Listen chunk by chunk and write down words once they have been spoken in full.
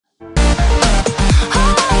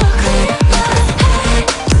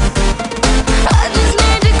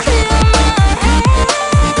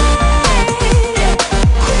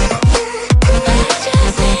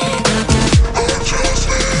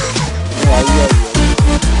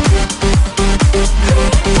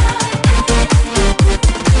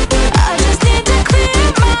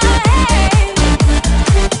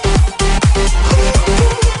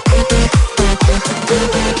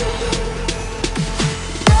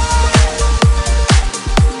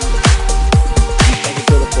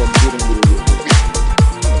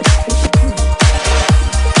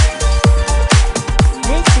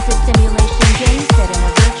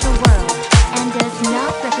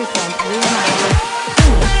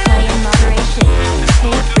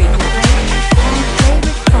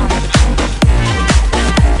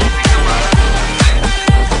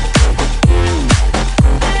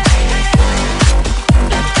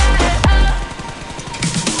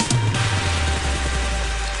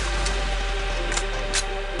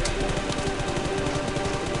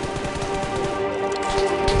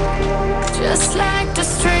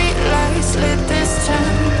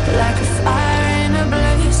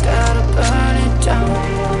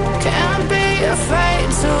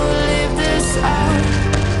out.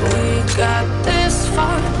 We got this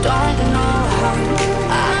far, don't know how.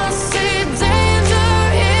 I see danger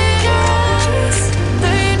in your eyes.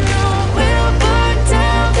 They know we'll burn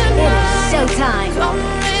down the night. Showtime.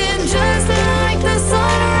 Coming just like the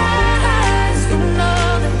sunrise. You know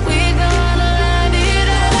that we gonna light it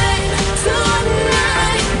up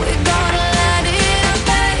tonight. We gonna light it up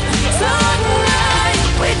tonight.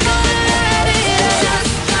 We gonna light it up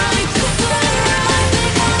just like the sunrise. We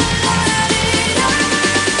gonna light it up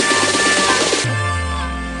now.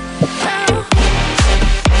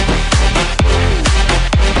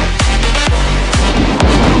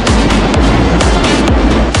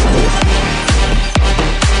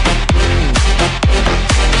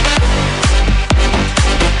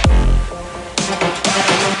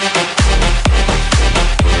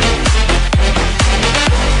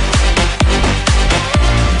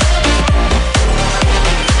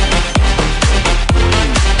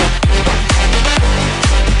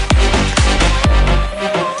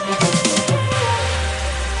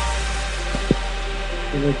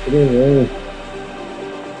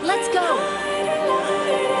 Let's go.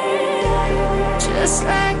 Just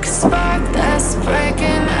like a spark that's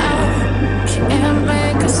breaking out. Can't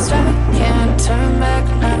make a stop, can't turn back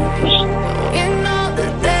now. We know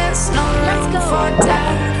that there's no room for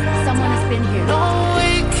doubt. Someone has been here. No,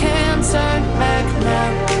 we can't turn back now.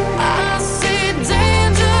 I see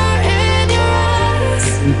danger in your eyes.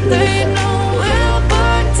 They know we'll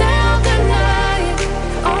burn down the night.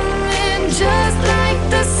 Coming just like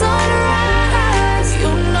the sunrise.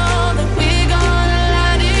 You know that we gonna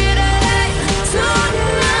light it up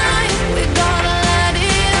tonight. We gonna light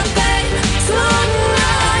it up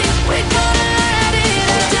tonight. We gonna light it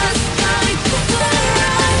up just like the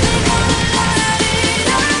sunrise. We gonna light it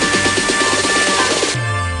up now.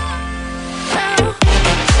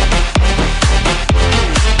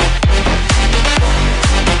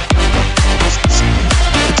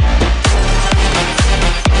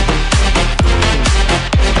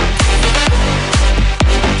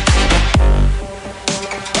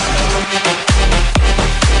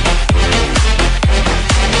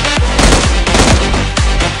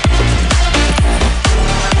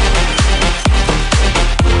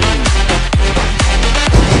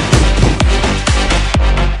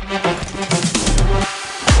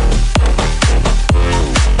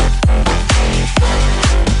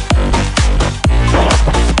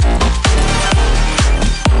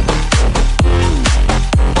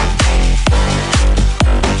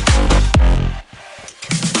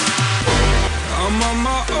 I'm on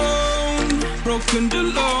my own, broken and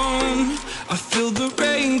alone. I feel the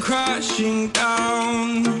rain crashing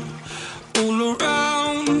down all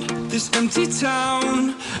around this empty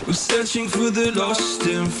town. We're searching for the lost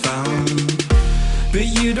and found, but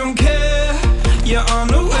you don't care, you're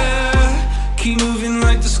unaware. Keep moving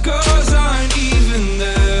like the scars aren't even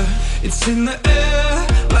there. It's in the air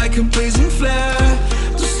like a blazing flare.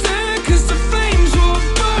 Just stare 'cause the flames will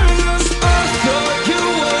burn us. I thought you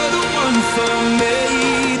were the one for me.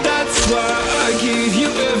 That's why I gave you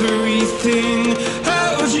everything.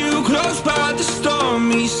 Held you close by the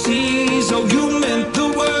stormy seas. Oh, you meant the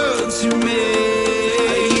world to me.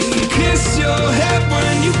 Kiss your head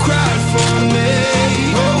when you cried for me.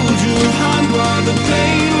 Hold your hand while the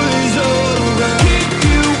pain was over. Keep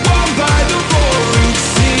you warm by the roaring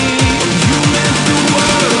sea. You meant the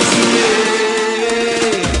world to me.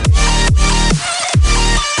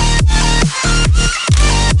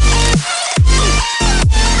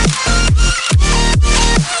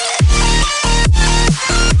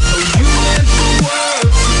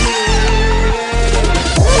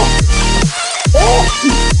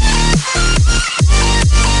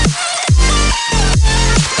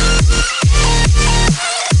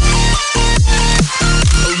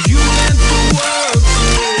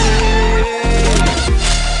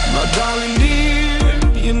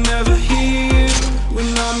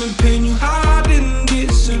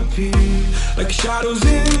 Like shadows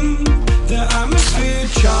in the atmosphere,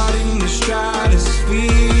 charting the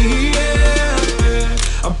stratosphere.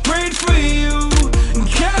 Yeah. I prayed for you and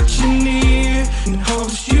kept you near in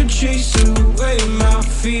hopes you'd chase away my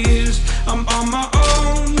fears. I'm on my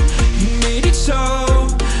own, you made it so,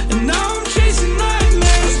 and now I'm chasing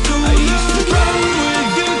nightmares too. I used to run with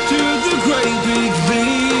you through the great big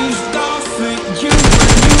leaves, laugh at you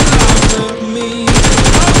when you laughed at me.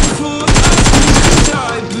 Hope for us, 'cause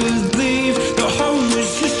I believe the home was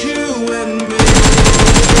just you and me.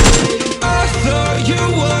 I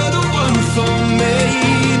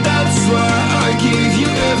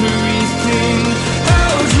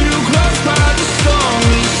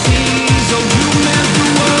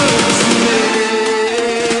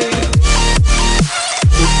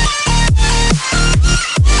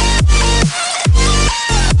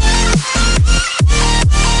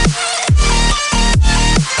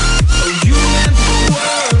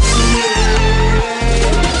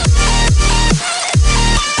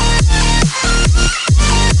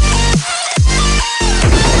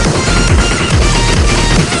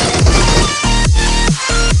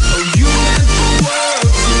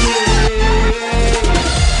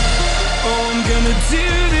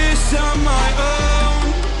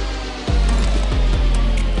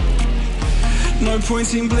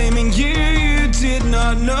point in blaming you, you did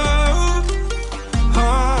not know.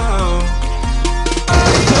 Oh,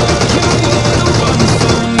 I thought you were the one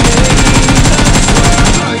for me. That's why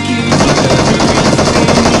I give you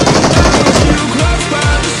everything. Held you close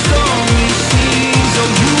by the stormy seas. Oh,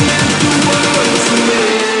 you meant the world to me.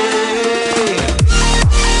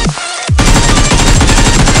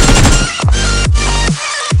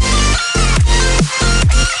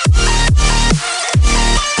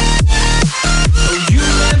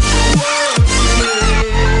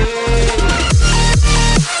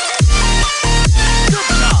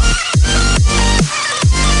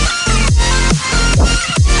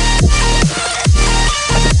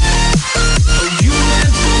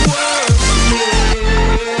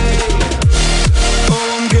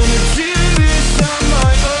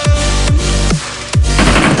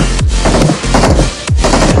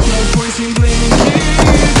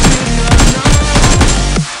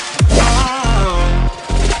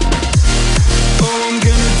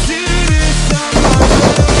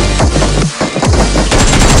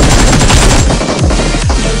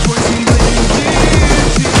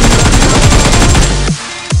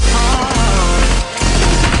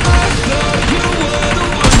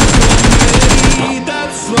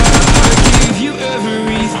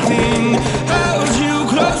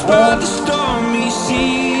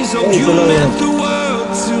 You meant the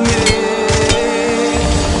world to me.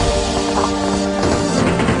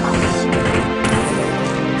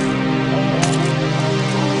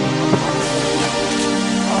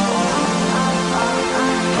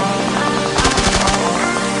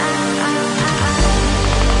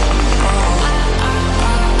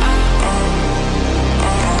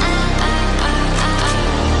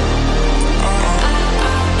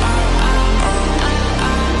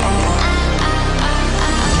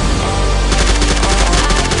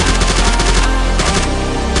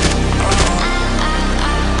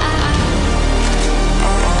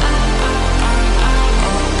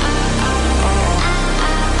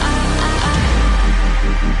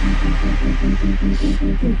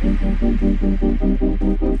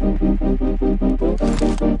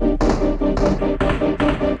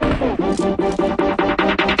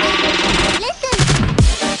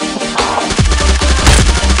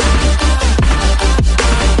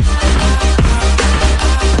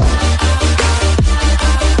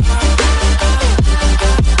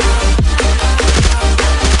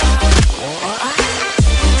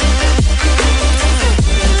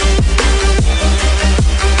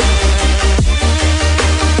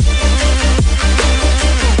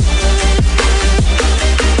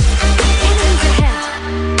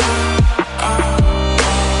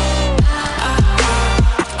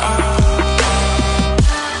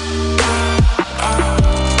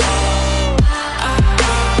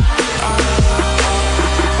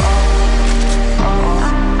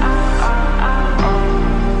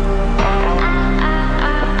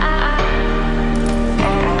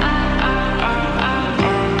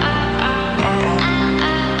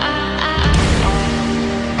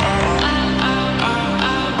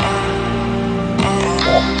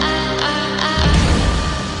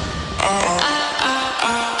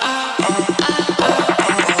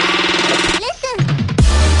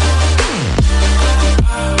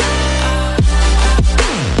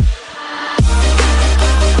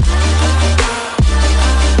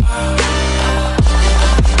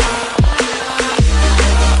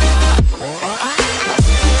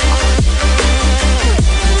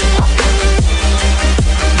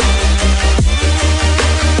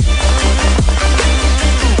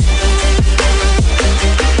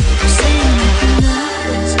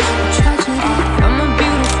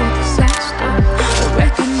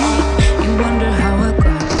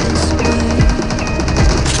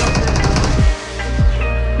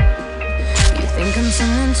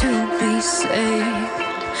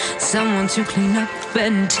 Someone to clean up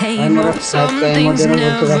and tame. Oh, some things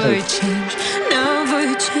never change,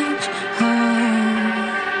 never change. Oh.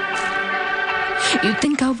 You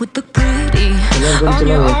think I would look pretty on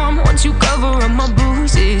your arm once you cover up my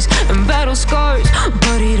bruises and battle scars,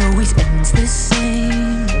 but it always ends the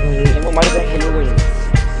same.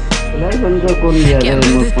 Can't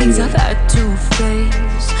do the things I've had to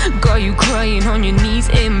face. Got you crying on your knees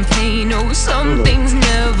in pain. Oh, some things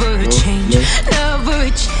never change, never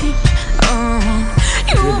change. Oh,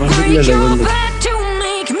 you break your back to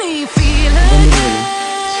make me feel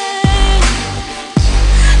again.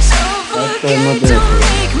 Suffocate to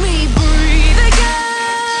make me breathe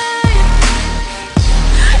again.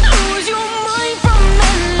 Lose your mind from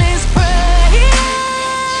endless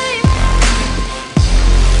pain.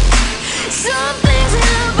 Some things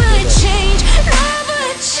never change, never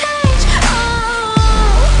change. Oh.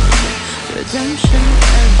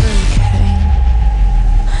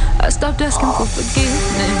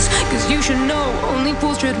 you should know, only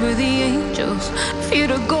fools tread where the angels fear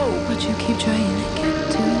to go, but you keep trying to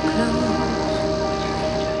get too close.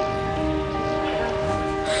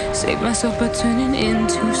 Save myself by turning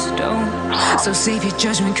into stone. So save your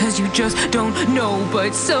judgment, cause you just don't know.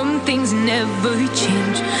 But some things never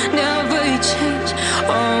change, never change.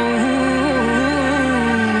 Oh,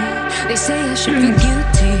 they say I should feel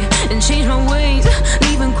guilty and change my ways,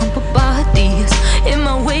 leaving crumpled bodies in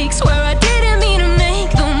my wake. Swear I didn't mean to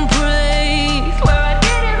make them break, swear I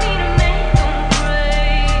didn't mean to make them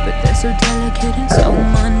break. But they're so delicate and so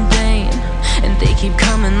mundane, and they keep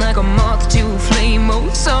coming like a moth to a flame. Oh,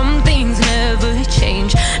 some things never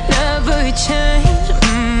change, never change.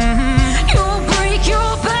 You'll break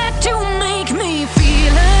your back to make me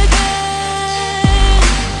feel again,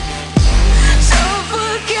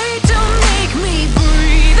 suffocate to make me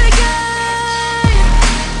breathe again,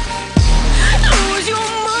 lose your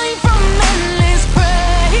mind from endless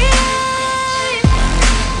pain.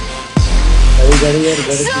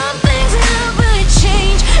 Some things never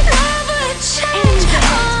change, never change.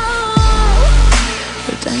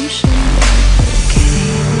 Redemption.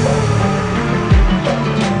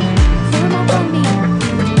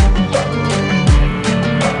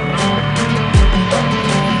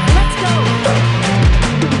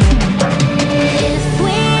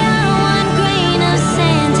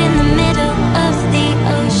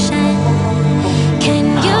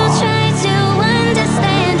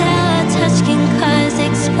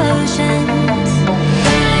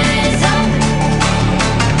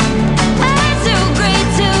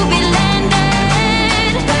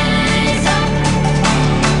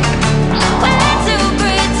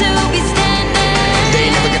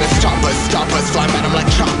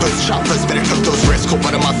 Choppers, better cook those risks. Cold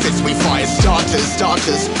blood in my fists, we fire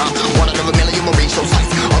starters. One out of a million will reach those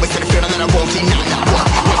heights. Always had a feeling that I won't deny.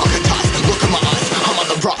 Never could ties. Look in my eyes, I'm on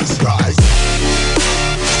the rise.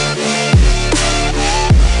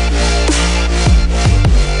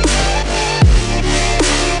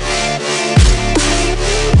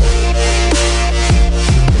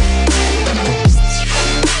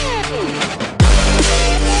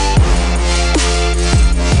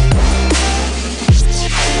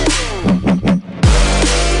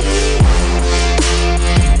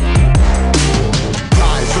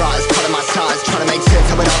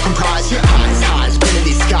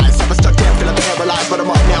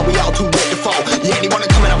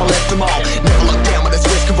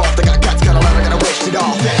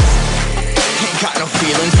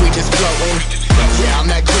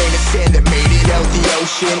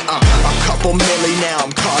 A couple milli now,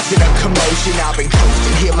 I'm causing a commotion. I've been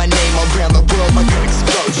coasting, hear my name around the world like an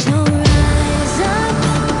explosion. So rise up,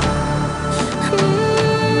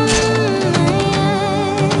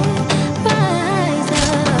 rise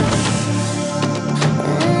up.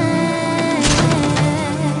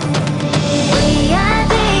 We are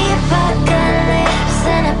the apocalypse,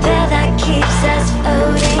 and a bell that keeps us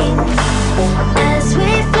floating. As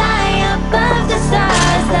we fly above the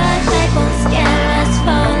stars, the night won't scare us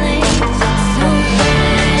falling. So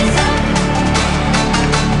rise up,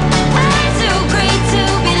 way too great to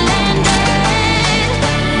be landed.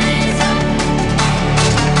 Rise up,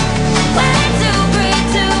 way too great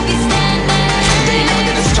to be standing. They ain't never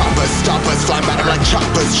gonna stop us, flying by them like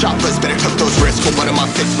choppers. Better cook those risks, cold blood in my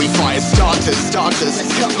fists, we fire starters. Let's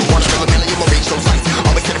go. One out of a million will reach those heights.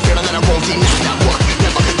 Always had a feeling that I won't deny. Not work,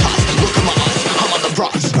 never could ties. Look in my eyes, I'm on the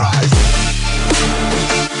rise.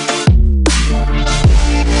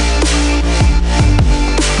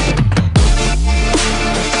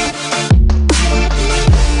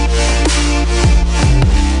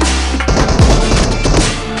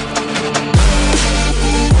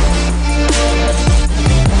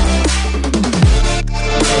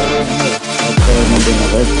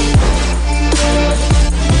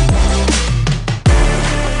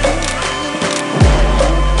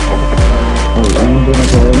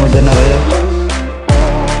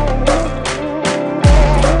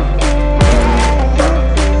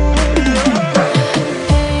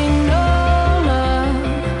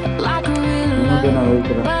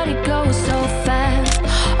 But it goes so fast,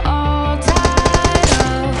 all tied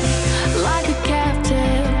up like a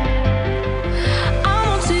captive. I'm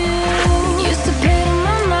on to you. Used to play to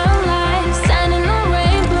my mind.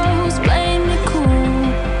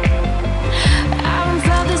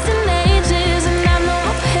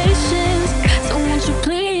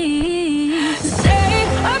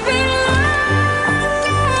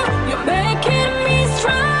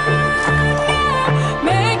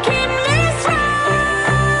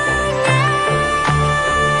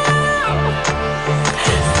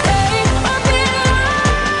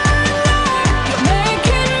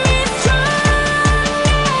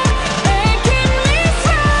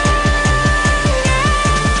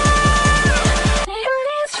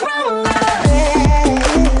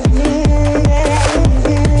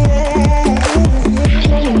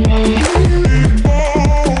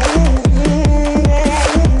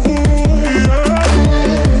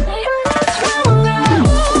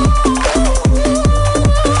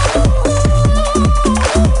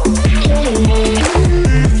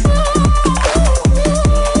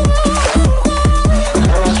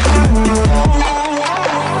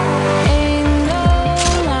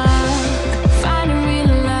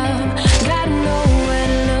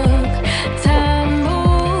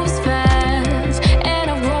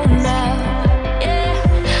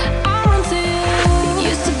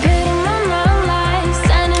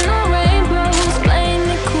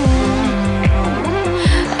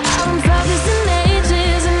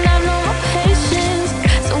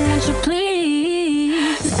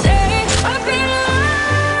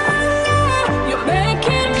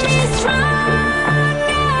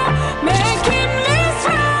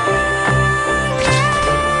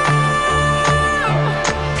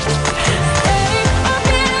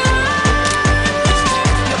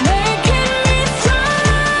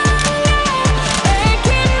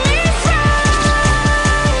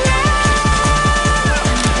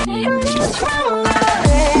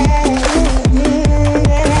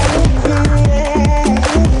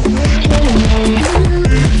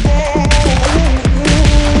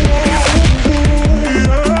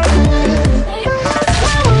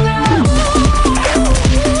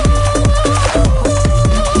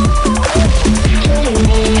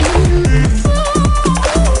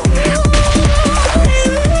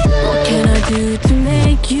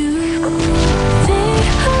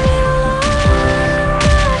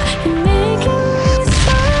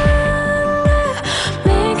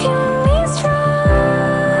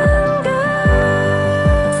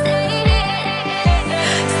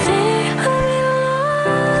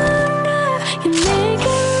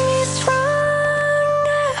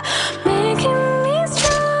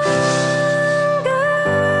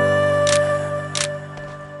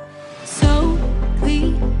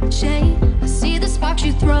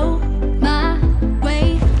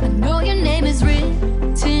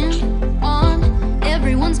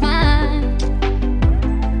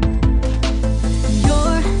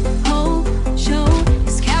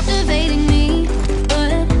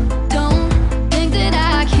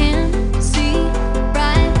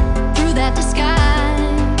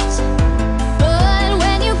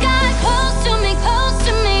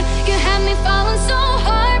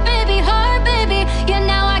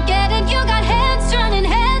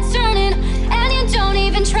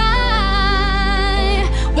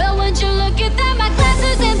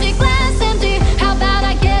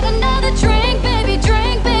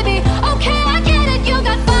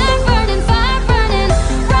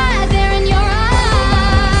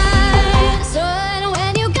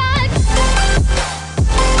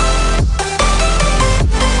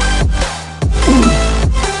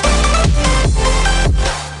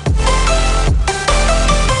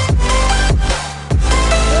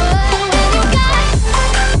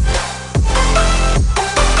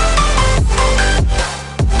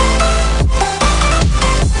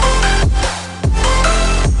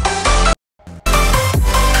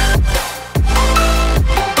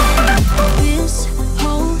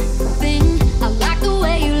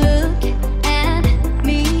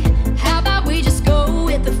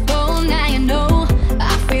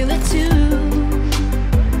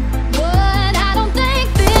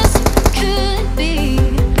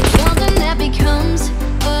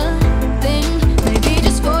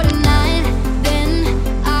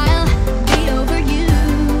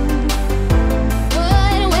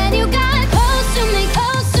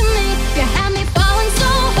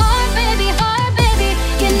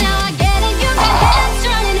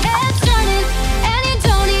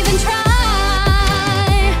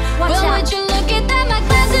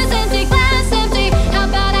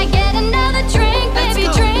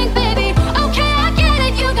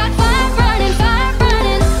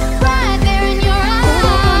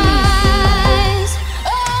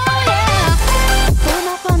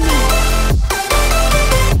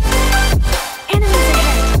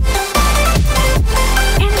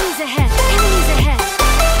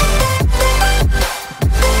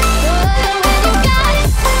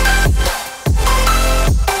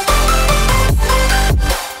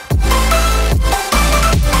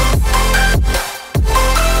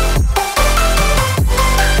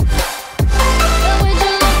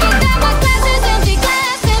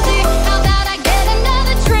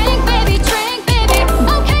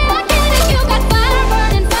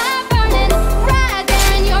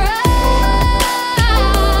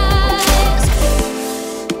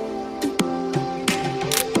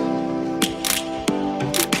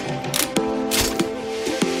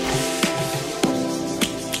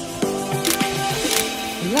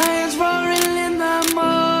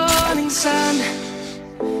 sun,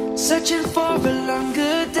 searching for a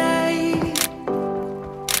longer day.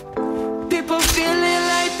 People feeling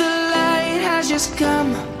like the light has just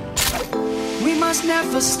come. We must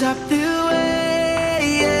never stop the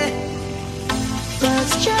way.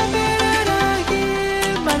 Birds jumping and I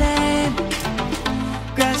hear my name,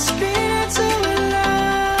 grasping into a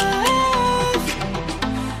life.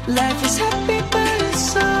 Life is happy but it's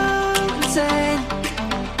so insane.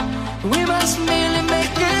 We must merely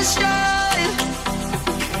make a start.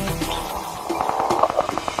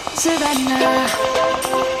 Savannah,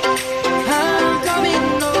 I'm coming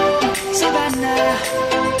home. Savannah,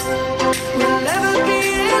 we'll never be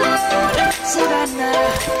alone. Savannah,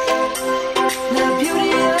 the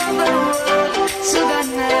beauty of the world.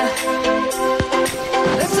 Savannah,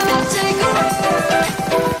 let's all take a ride.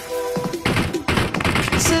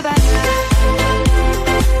 Savannah.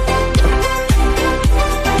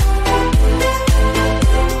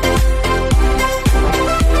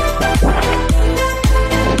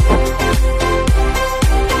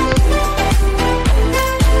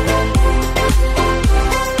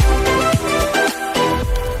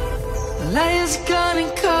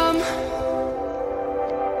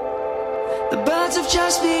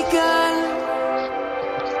 Just begun.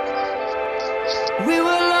 We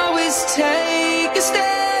will always take a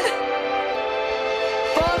stand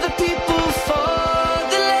for the people, for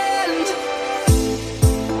the land.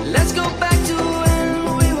 Let's go back to when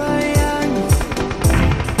we were young.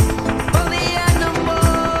 For the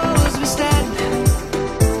animals we stand.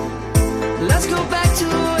 Let's go back to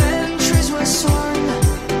when trees were swung.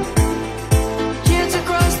 Kids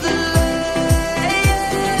across the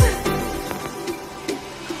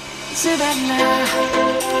Savannah,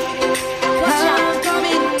 I'm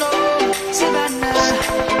coming home. Savannah,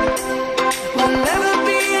 we'll never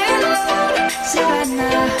be alone.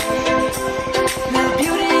 Savannah, the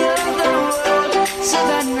beauty of the world.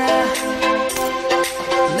 Savannah,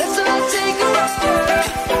 let's all take a ride.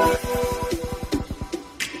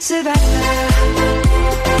 Savannah.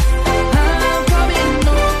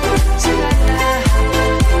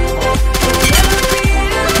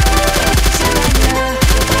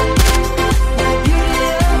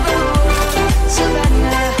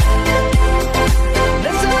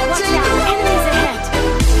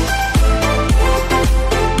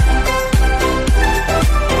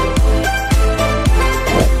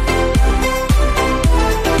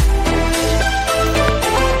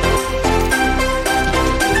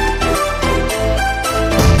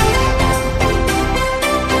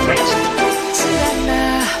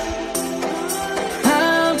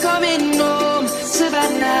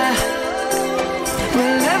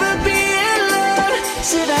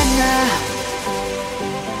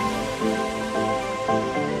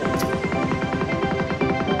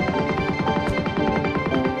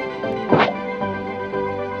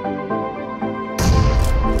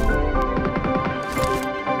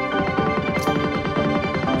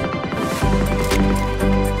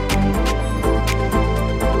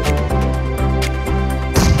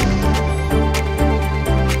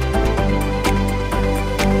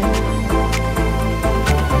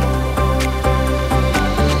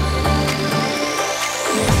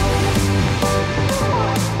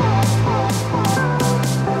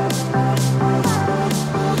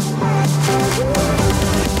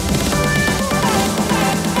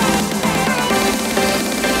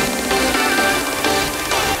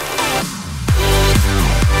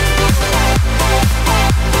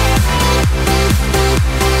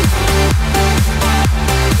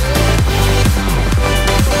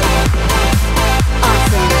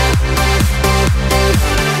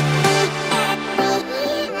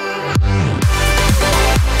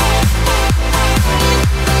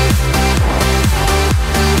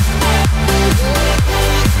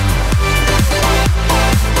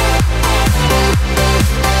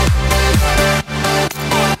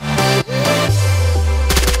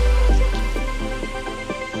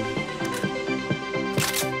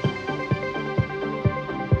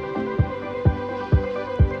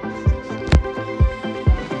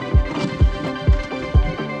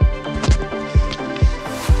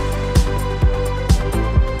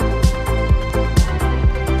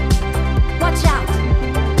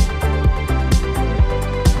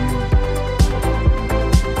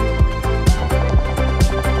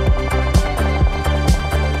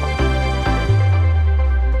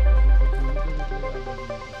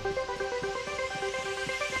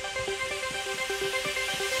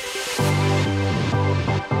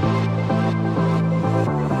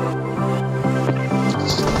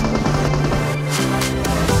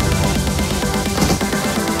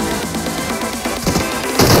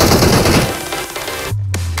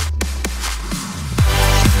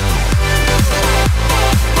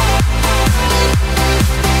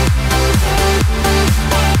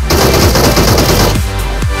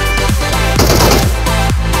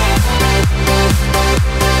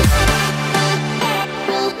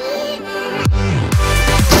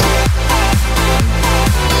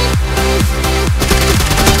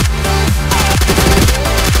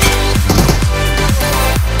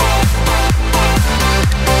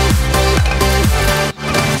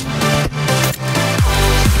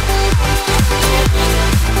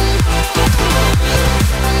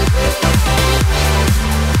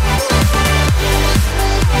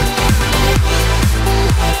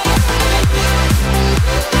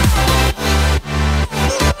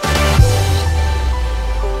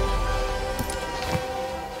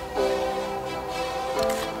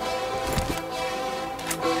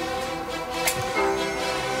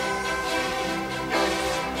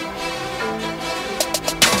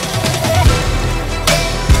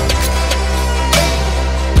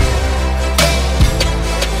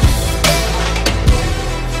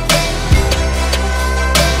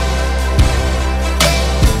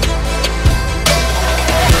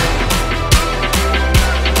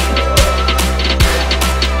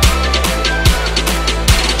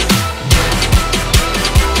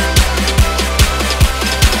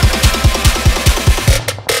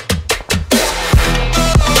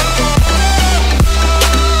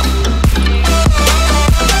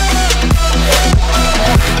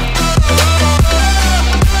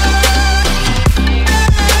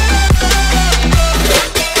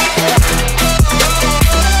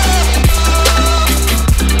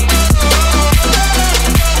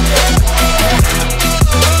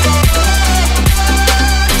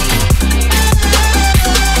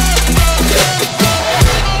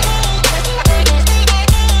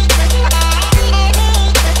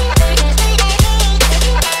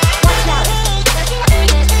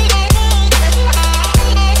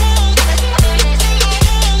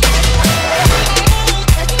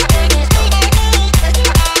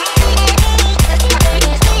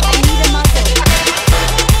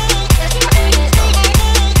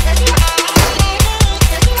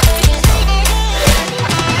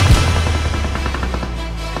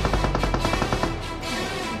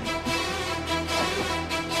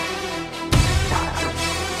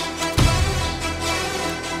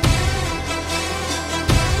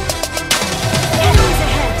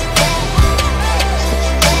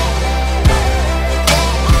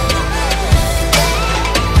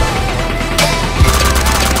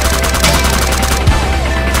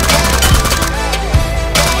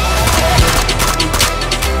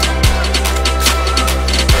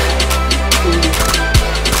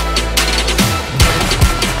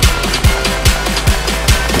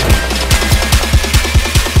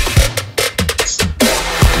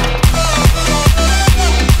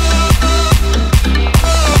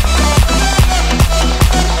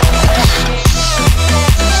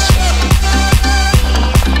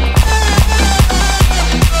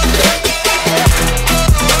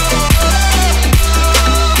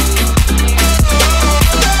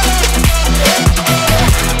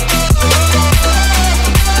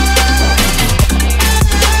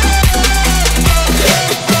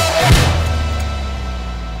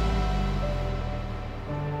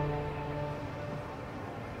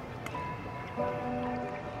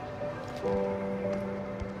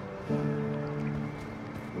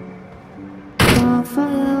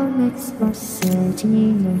 the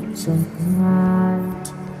city looks at night.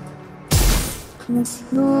 Close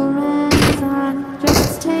your eyes and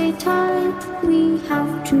just stay tight. We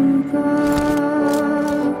have to go.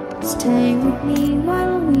 Stay with me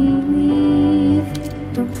while we leave.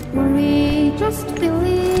 Don't worry, just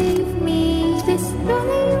believe me. This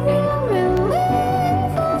journey will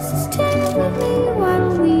relieve us. Stay with me while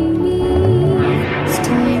we leave.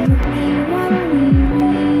 Stay with me while we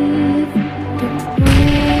leave. Don't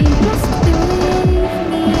worry, just believe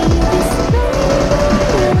me. This journey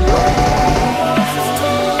will relieve us.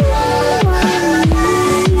 Stay while we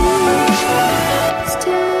leave.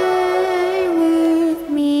 Stay with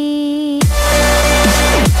me.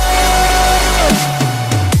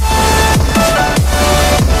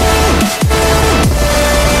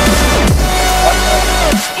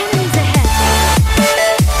 Enemies ahead.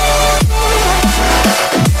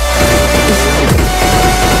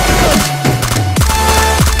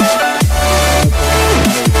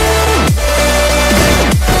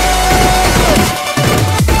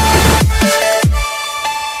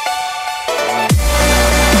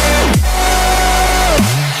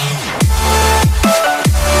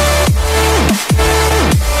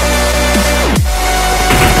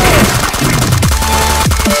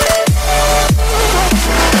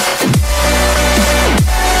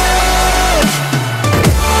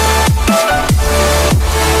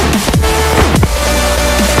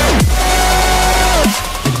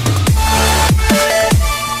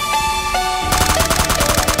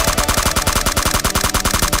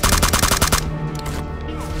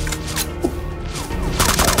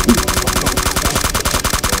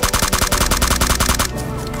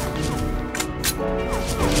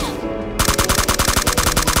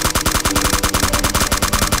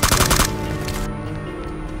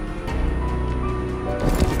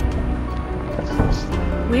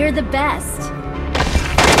 We're the best.